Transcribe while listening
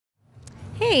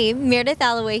Hey, Meredith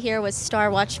Alloway here with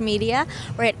Star Watch Media.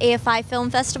 We're at AFI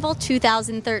Film Festival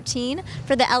 2013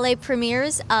 for the LA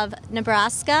premieres of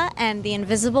Nebraska and The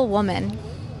Invisible Woman. Nice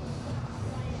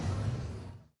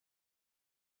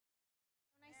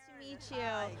to meet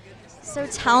you. So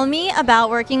tell me about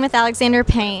working with Alexander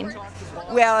Payne.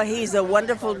 Well, he's a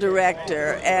wonderful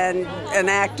director, and an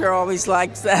actor always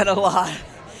likes that a lot.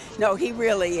 No, he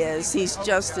really is. He's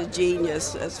just a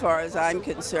genius as far as I'm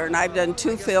concerned. I've done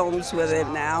 2 films with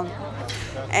him now.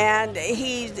 And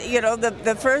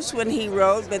the first one he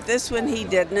wrote, but this one he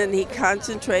didn't, and he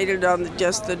concentrated on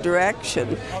just the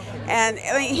direction. And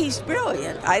I mean, he's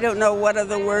brilliant. I don't know what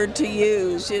other word to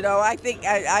use.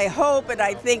 I hope and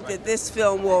I think that this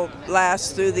film will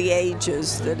last through the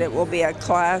ages, that it will be a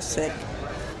classic.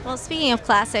 Well, speaking of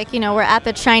classic, we're at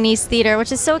the Chinese Theater,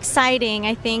 which is so exciting,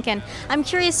 I think, and I'm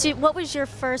curious, what was your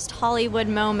first Hollywood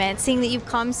moment? Seeing that you've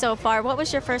come so far, what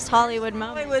was your first Hollywood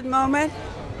moment? Hollywood moment?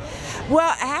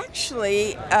 Well,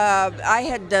 actually, I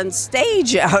had done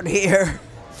stage out here,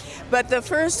 but the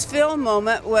first film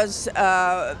moment was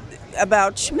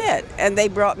about Schmidt, and they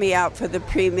brought me out for the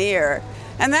premiere,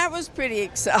 and that was pretty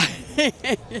exciting.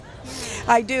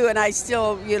 I do, and I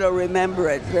still, remember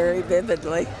it very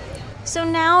vividly. So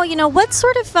now, what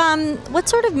sort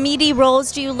of meaty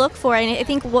roles do you look for? And I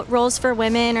think what roles for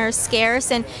women are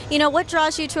scarce, and what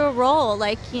draws you to a role,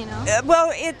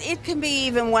 Well, it can be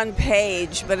even one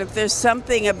page, but if there's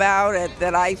something about it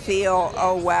that I feel,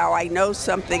 oh wow, I know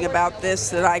something about this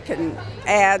that I can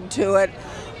add to it,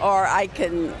 or I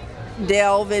can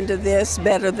delve into this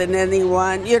better than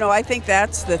anyone. I think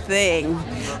that's the thing.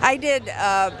 I did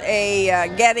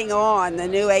Getting On, the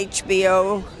new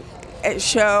HBO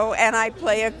show, and I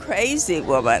play a crazy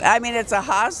woman. I mean, it's a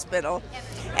hospital,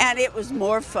 and it was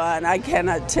more fun, I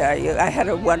cannot tell you. I had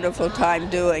a wonderful time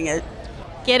doing it.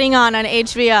 Getting On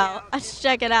HBO. Let's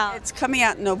check it out. It's coming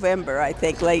out in November, I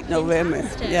think, late November.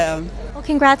 Fantastic. Yeah. Well,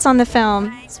 congrats on the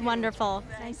film. It's wonderful.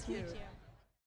 Nice to meet you.